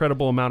pretty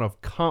incredible amount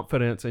of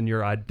confidence in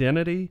your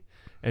identity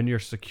and your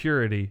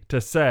security to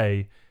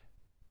say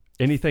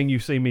anything you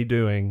see me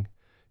doing,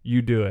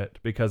 you do it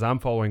because I'm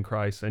following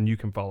Christ and you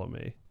can follow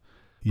me.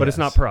 But it's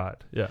not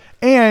pride. Yeah.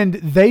 And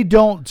they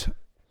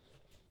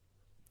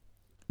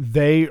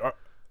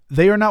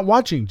are not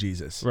watching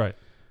Jesus. Right.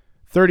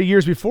 30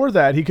 years before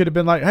that, he could have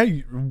been like,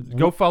 hey,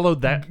 go follow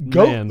that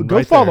man.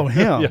 Go follow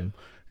him. Yeah.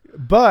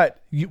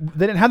 But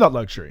they didn't have that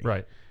luxury.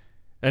 Right.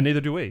 And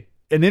neither do we.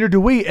 And neither do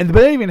we. But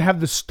they didn't even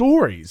have the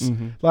stories.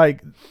 Mm-hmm.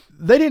 Like,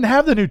 they didn't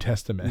have the New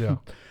Testament. Yeah.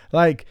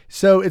 Like,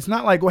 so it's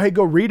not like, well, hey,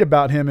 go read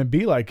about him and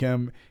be like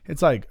him.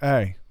 It's like,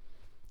 hey,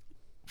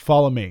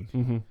 follow me.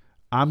 Mm-hmm.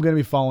 I'm going to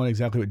be following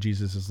exactly what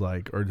Jesus is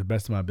like, or to the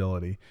best of my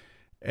ability.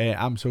 And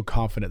I'm so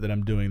confident that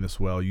I'm doing this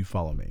well. You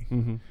follow me.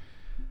 Mm-hmm.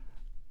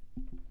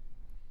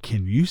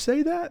 Can you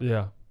say that?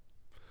 Yeah.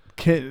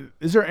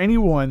 Is there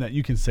anyone that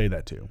you can say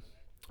that to?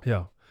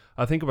 Yeah.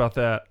 I think about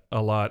that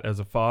a lot as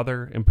a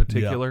father in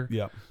particular.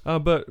 Yeah.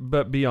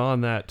 But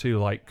beyond that too,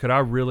 like, could I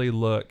really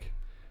look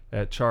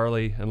at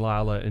Charlie and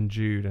Lila and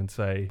Jude and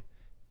say,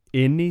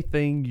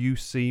 anything you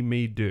see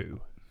me do,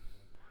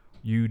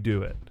 you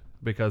do it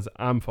because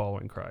I'm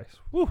following Christ.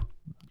 Woo.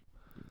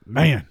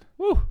 Man.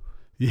 Woo.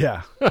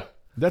 Yeah.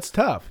 That's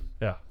tough.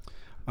 Yeah.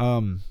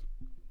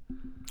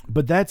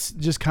 But that's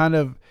just kind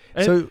of,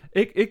 and so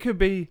it could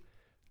be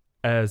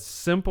as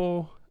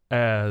simple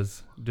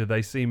as, do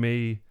they see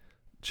me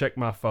check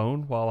my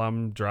phone while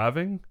I'm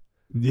driving?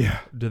 Yeah.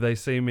 Do they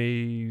see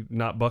me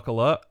not buckle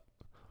up?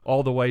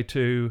 All the way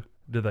to,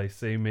 do they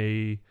see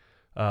me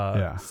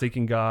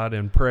seeking God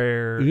in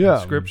prayer, in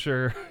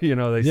Scripture?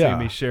 They see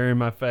me sharing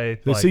my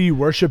faith. They see you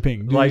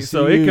worshiping.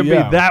 So it could be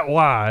that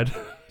wide,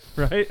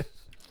 right?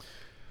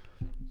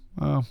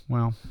 Oh,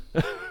 well,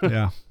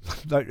 yeah.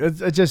 Like it's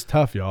just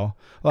tough, y'all.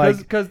 Like,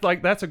 because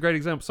like that's a great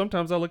example.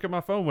 Sometimes I look at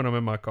my phone when I'm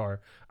in my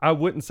car. I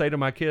wouldn't say to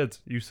my kids,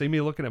 "You see me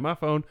looking at my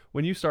phone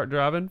when you start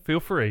driving, feel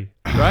free."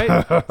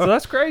 Right? So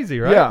that's crazy,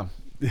 right? Yeah,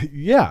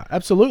 yeah,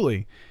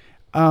 absolutely.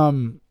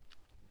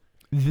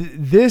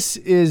 This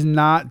is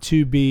not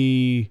to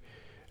be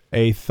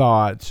a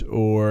thought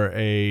or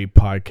a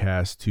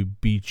podcast to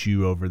beat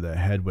you over the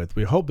head with.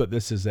 We hope that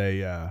this is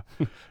a.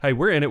 Hey,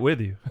 we're in it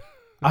with you.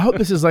 I hope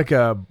this is like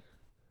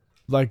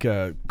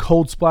a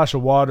cold splash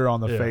of water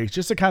on the face,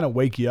 just to kind of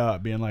wake you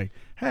up, being like,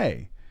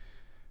 "Hey,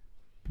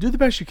 do the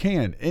best you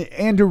can,"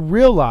 and to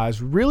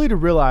realize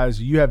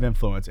you have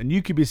influence, and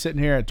you could be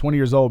sitting here at 20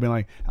 years old, being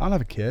like, "I don't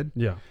have a kid."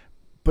 Yeah.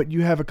 But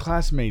you have a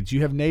classmates, you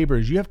have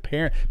neighbors, you have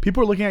parents.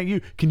 People are looking at you.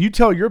 Can you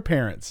tell your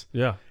parents,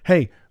 Yeah.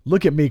 "Hey,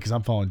 look at me because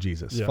I'm following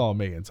Jesus. Yeah. Follow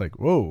me." And it's like,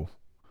 whoa,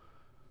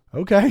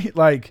 okay.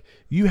 Like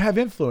you have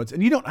influence,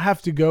 and you don't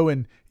have to go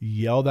and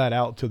yell that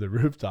out to the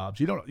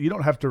rooftops. You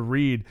don't have to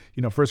read,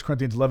 1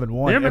 Corinthians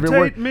 11:1.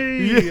 Imitate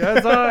me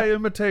as I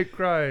imitate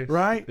Christ.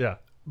 Right? Yeah.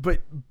 But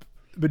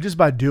just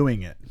by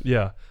doing it.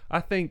 Yeah. I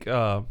think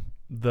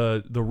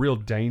the real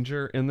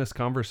danger in this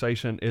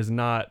conversation is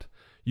not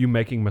you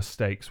making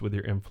mistakes with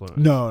your influence.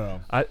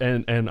 No.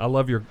 And I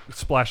love your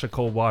splash of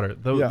cold water.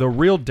 The Yeah.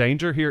 real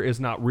danger here is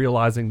not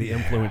realizing the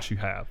influence you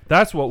have.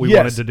 That's what we Yes.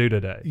 wanted to do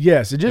today.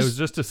 Yes. It was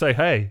just to say,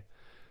 hey,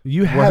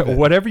 you have it.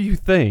 whatever you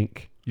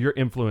think, you're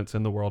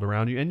influencing the world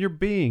around you, and you're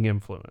being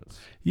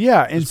influenced.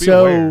 Yeah. And Just be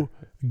so aware.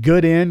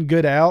 good in,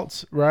 good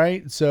out,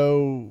 right?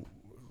 So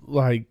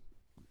like,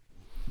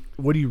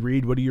 what do you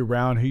read? What are you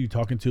around? Who are you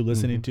talking to,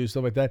 listening to,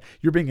 stuff like that?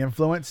 You're being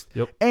influenced.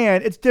 Yep.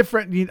 And it's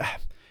different.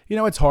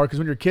 It's hard because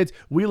when you're kids,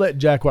 we let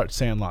Jack watch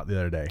Sandlot the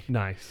other day.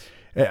 Nice.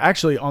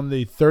 Actually, on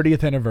the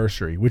 30th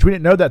anniversary, which we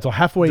didn't know that till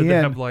halfway Did in. they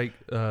have like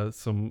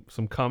some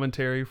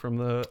commentary from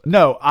the?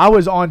 No, I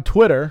was on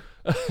Twitter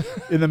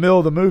in the middle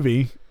of the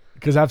movie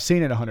because I've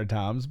seen it 100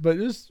 times, but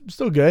it was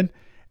still good.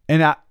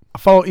 And I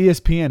follow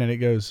ESPN and it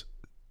goes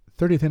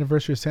 30th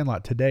anniversary of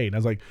Sandlot today. And I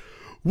was like,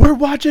 we're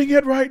watching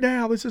it right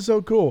now. This is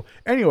so cool.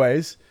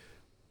 Anyways,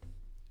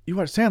 you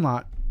watch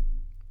Sandlot.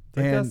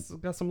 And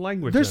got some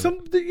language. there's in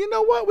some, you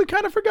know what? We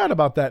kind of forgot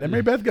about that. And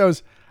Mary Beth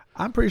goes,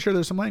 I'm pretty sure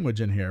there's some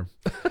language in here.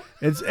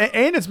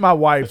 It's my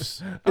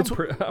wife's.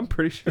 I'm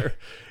pretty sure.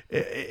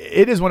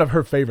 It is one of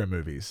her favorite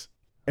movies.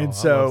 And I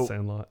so love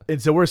Sandlot.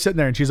 And so we're sitting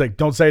there and she's like,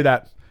 don't say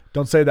that.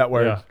 Don't say that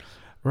word. Yeah.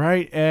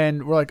 Right.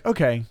 And we're like,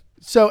 okay.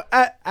 So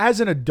as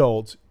an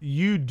adult,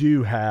 you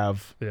do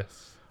have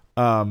Yes.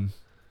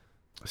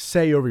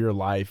 say over your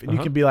life, and you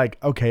can be like,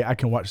 okay, I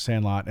can watch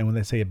Sandlot, and when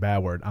they say a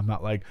bad word, I'm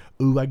not like,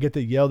 ooh, I get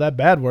to yell that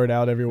bad word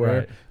out everywhere.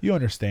 Right. You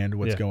understand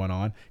what's going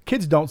on.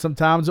 Kids don't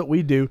sometimes, what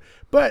we do,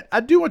 but I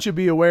do want you to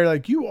be aware,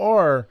 like, you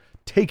are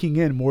taking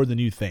in more than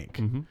you think.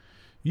 Mm-hmm.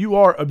 You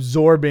are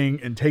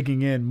absorbing and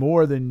taking in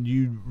more than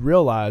you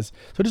realize.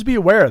 So just be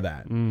aware of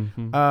that.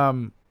 Mm-hmm.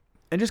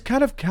 And just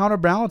kind of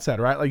counterbalance that,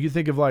 right? Like, you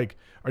think of like,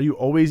 are you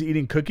always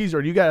eating cookies,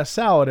 or do you got a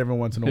salad every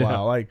once in a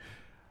while? Like,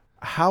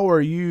 how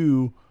are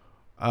you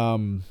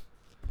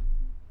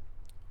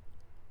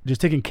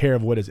just taking care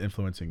of what is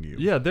influencing you?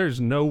 Yeah, there's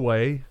no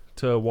way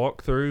to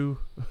walk through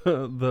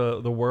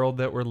the world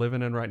that we're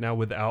living in right now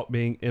without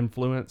being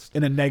influenced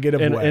In a negative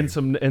way.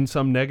 in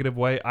some negative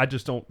way. I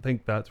just don't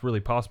think that's really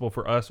possible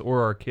for us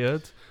or our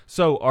kids.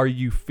 So are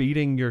you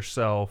feeding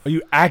yourself Are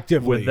you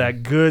actively with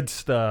that good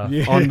stuff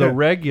Yeah. on the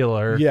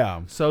regular?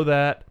 Yeah. So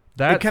that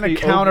that's kinda the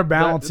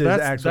counterbalances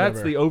that's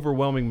whatever. the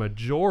overwhelming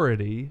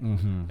majority,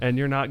 Mm-hmm. and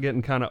you're not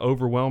getting kind of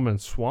overwhelmed and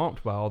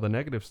swamped by all the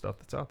negative stuff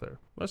that's out there.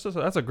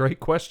 That's a great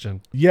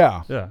question.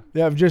 Yeah. Yeah.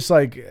 Yeah. Just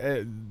like,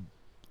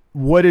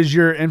 what is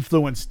your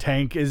influence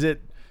tank? Is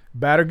it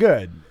bad or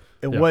good?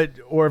 And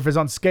or if it's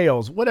on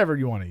scales, whatever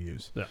you want to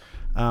use.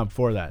 Yeah.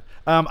 For that.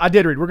 I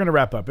did read. We're going to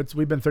wrap up.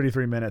 We've been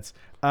 33 minutes.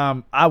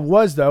 I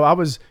was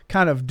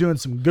kind of doing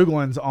some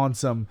Googlings on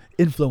some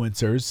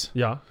influencers.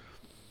 Yeah.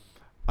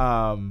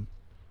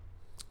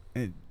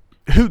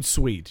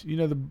 Hootsuite,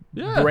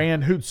 the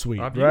brand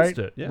Hootsuite, I've right? used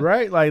it, yeah.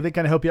 Right? Like, they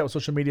kind of help you out with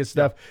social media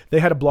stuff. They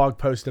had a blog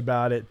post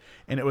about it,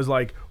 and it was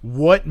like,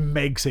 what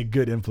makes a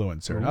good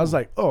influencer? And I was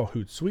like, oh,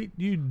 Hootsuite,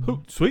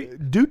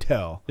 Hootsuite? do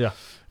tell. Yeah.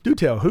 Do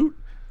tell, Hoot.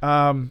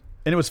 And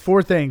it was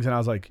 4 things, and I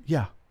was like,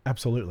 yeah,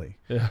 absolutely.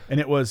 Yeah. And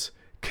it was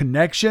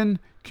connection,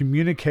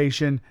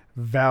 communication,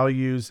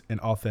 values,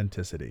 and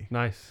authenticity.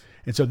 Nice.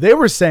 And so they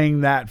were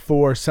saying that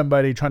for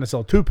somebody trying to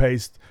sell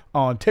toothpaste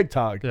on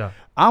TikTok. Yeah.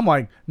 I'm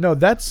like, no,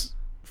 that's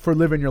for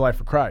living your life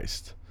for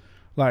Christ.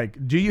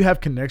 Like, do you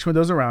have connection with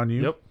those around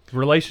you? Yep.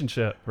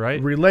 Relationship,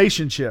 right?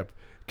 Relationship,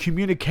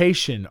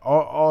 communication.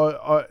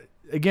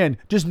 Again,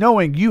 just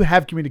knowing you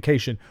have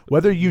communication,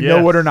 whether you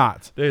know it or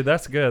not. Dude,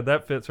 that's good.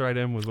 That fits right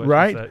in with what you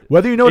Right? said.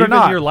 Whether you know it or Even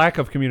not. your lack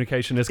of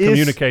communication is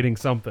communicating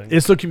something.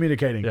 It's still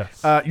communicating.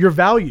 Yes. Your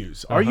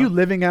values. Are you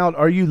living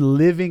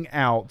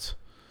out?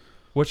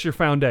 What's your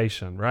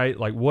foundation, right?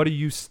 Like, what are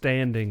you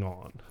standing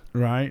on?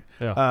 Right?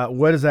 Yeah.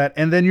 What is that?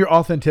 And then your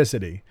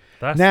authenticity.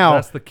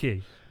 That's the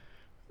key.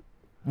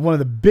 One of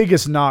the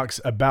biggest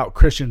knocks about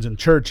Christians and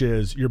church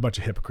is you're a bunch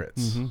of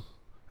hypocrites.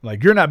 Mm-hmm.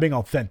 Like, you're not being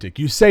authentic.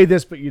 You say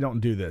this, but you don't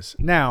do this.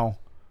 Now,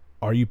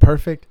 are you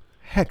perfect?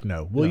 Heck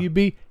no. Will you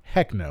be?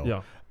 Heck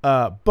no.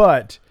 Yeah.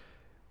 But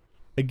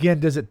again,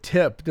 does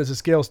the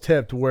scales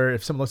tip to where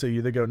if someone looks at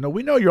you, they go, no,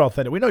 we know you're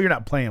authentic. We know you're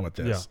not playing with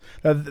this.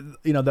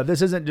 That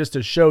this isn't just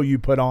a show you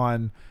put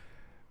on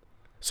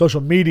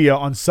social media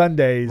on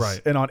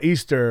Sundays and on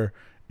Easter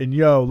and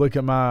look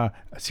at my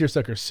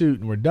seersucker suit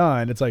and we're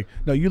done. It's like,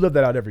 no, you live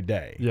that out every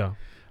day. Yeah.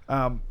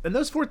 And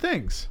those 4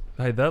 things.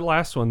 Hey, that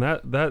last one,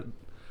 that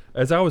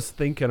as I was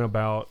thinking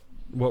about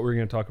what we're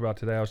going to talk about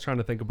today, I was trying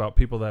to think about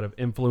people that have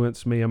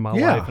influenced me in my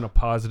life in a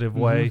positive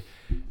way.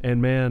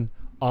 And man,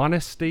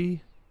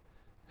 honesty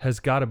has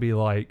got to be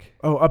like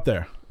up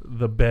there,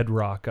 the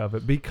bedrock of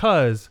it,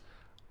 because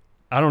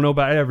I don't know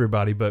about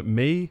everybody, but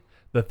me,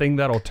 the thing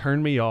that'll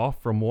turn me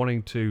off from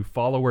wanting to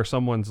follow where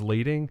someone's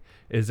leading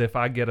is if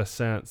I get a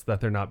sense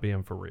that they're not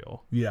being for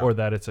real, or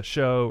that it's a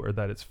show, or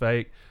that it's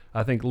fake.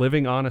 I think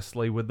living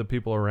honestly with the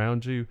people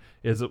around you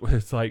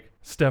it's like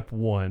step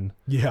 1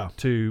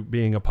 to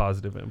being a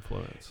positive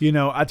influence.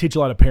 I teach a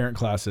lot of parent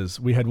classes.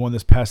 We had one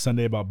this past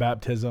Sunday about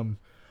baptism.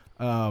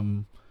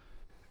 And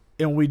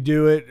we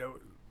do it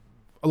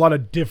a lot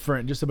of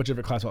different, just a bunch of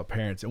different classes about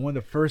parents. And one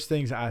of the first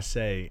things I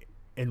say,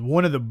 and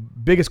one of the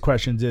biggest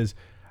questions is,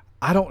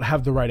 I don't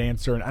have the right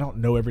answer and I don't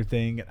know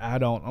everything.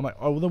 And I'm like,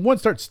 oh, well, then 1,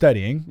 start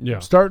studying. Yeah.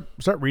 Start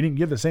reading.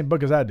 You have the same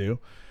book as I do.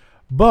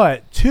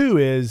 But 2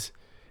 is,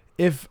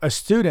 if a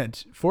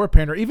student, for a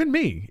parent, or even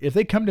me, if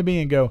they come to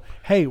me and go,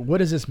 hey, what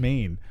does this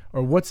mean?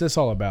 Or what's this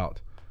all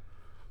about?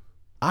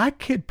 I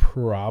could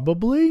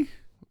probably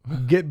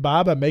get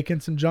by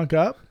making some junk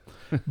up.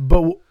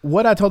 But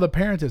what I told the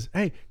parents is,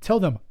 hey, tell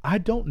them, I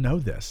don't know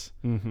this.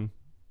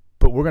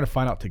 But we're going to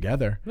find out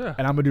together. Yeah.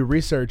 And I'm going to do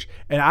research.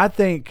 And I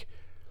think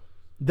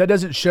that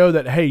doesn't show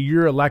that, hey,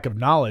 you're a lack of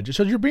knowledge. It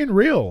shows you're being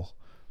real.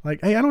 Like,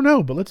 hey, I don't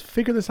know, but let's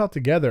figure this out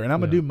together. And I'm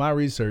going to do my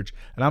research,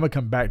 and I'm going to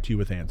come back to you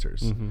with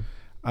answers.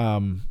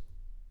 And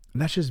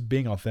that's just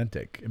being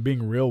authentic and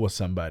being real with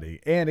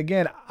somebody. And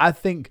again, I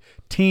think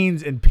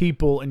teens and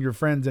people and your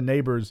friends and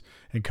neighbors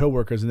and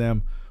coworkers and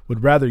them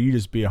would rather you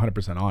just be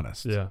 100%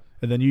 honest. Yeah.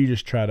 And then you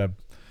just try to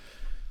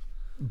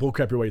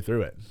bullcrap your way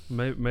through it.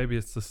 Maybe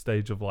it's the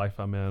stage of life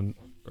I'm in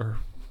or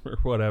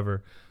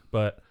whatever,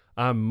 but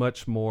I'm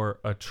much more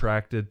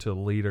attracted to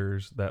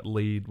leaders that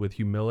lead with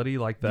humility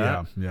like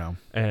that. Yeah.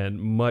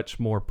 And much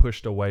more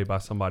pushed away by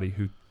somebody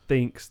who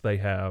thinks they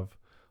have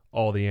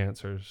all the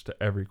answers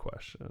to every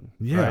question.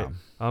 Yeah.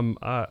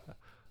 Right?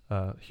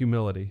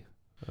 Humility.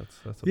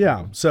 That's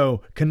a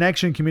So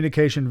connection,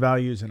 communication,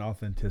 values, and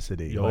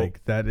authenticity.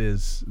 Like that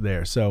is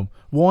there. So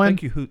 1,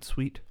 thank you,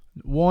 Hootsuite.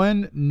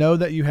 1, know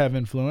that you have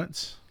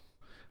influence.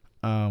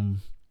 And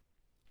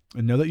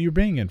know that you're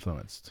being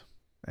influenced.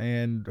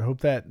 And I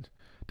hope that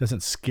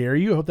doesn't scare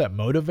you. I hope that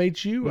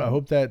motivates you. I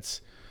hope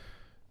that's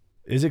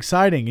is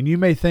exciting. And you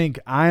may think,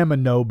 I am a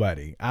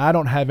nobody. I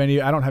don't have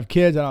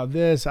kids. I don't have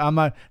this. I'm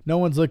not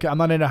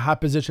in a high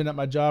position at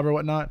my job or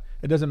whatnot.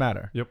 It doesn't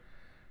matter. Yep.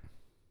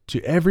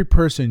 To every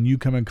person you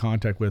come in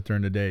contact with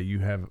during the day, you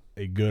have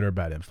a good or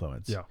bad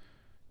influence. Yeah.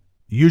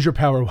 Use your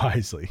power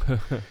wisely.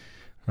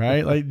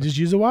 Right? Like, just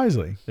use it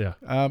wisely. Yeah.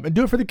 And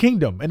do it for the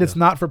kingdom. And it's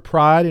not for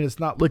pride, and it's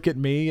not look at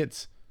me.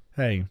 It's,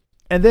 hey.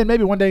 And then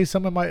maybe one day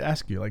someone might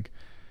ask you, like,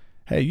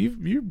 hey,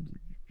 you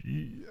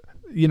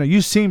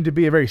seem to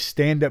be a very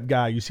stand-up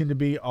guy. You seem to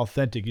be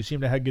authentic. You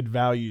seem to have good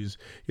values.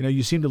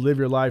 You seem to live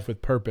your life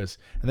with purpose.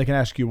 And they can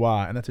ask you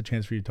why. And that's a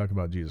chance for you to talk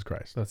about Jesus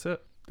Christ. That's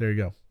it. There you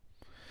go.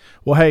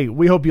 Well, hey,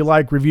 we hope you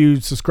like,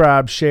 review,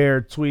 subscribe, share,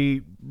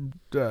 tweet,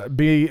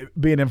 be an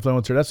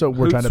influencer. That's what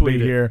we're trying to be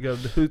here. Go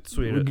to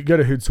Hootsuite. Go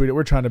to Hootsuite.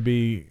 We're trying to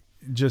be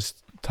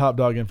just top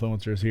dog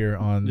influencers here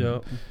on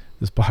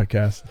this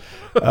podcast.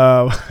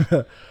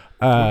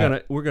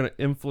 We're gonna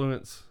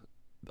influence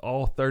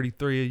all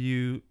 33 of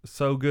you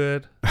so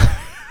good.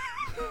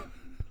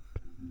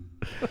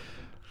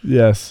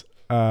 Yes.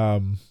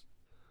 And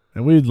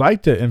we'd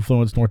like to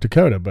influence North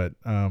Dakota, but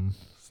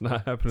it's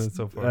not happening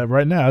so far.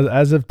 Right now,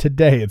 as of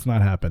today, it's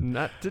not happening.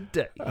 Not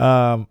today.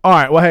 All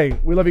right. Well, hey,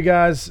 we love you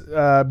guys.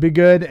 Be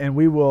good, and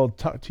we will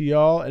talk to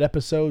y'all at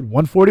episode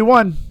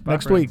 141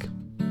 next week.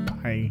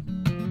 Bye.